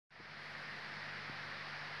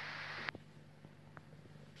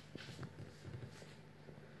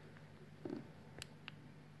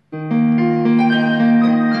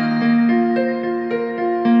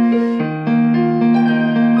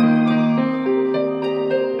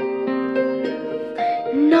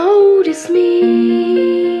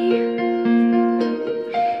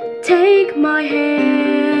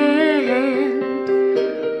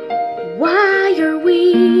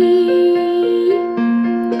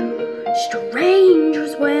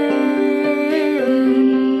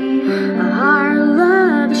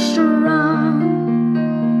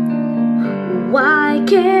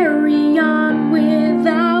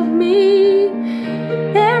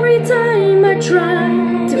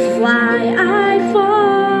try to fly, I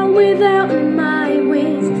fall without my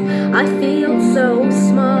wings. I feel so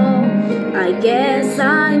small, I guess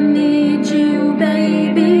I need you,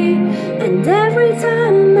 baby. And every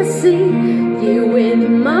time I see you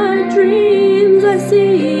in my dreams, I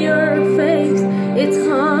see your face, it's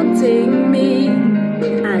haunting me.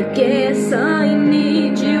 I guess I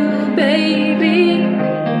need you, baby.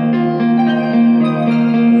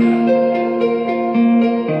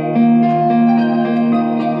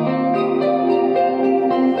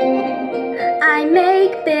 I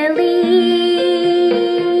make believe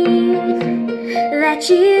that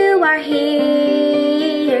you are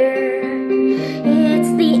here.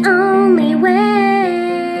 It's the only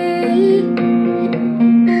way.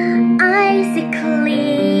 I see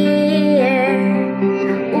clear.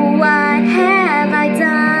 What have I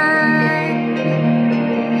done?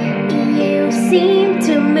 You seem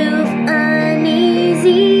to move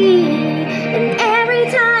uneasy, and every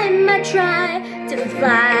time I try to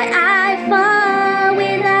fly, I fall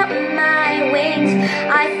without my wings.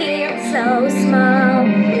 I feel so small,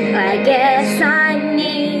 I guess I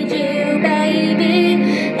need you, baby.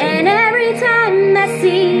 And every time I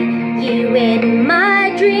see you in my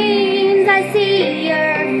dreams, I see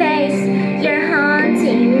your face, you're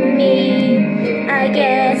haunting me. I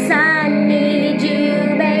guess I need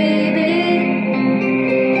you, baby.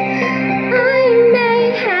 I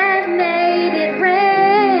may have made it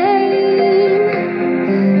rain,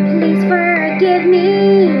 please forgive me.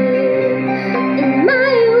 And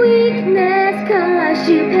my weakness caused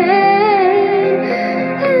you pain,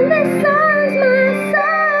 and this song's my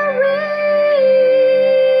sorry.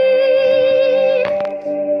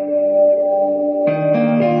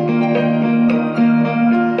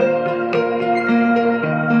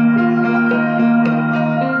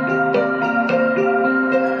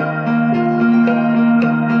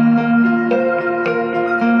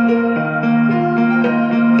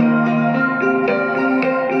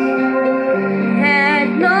 At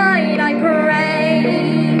night I pray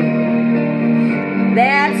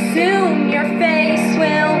that soon your face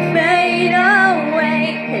will fade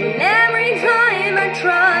away. And every time I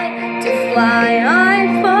try to fly,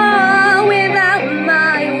 I fall without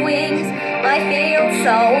my wings. I feel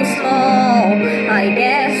so small, I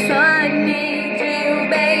guess I need you,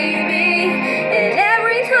 baby. And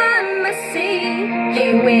every time I see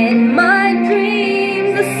you in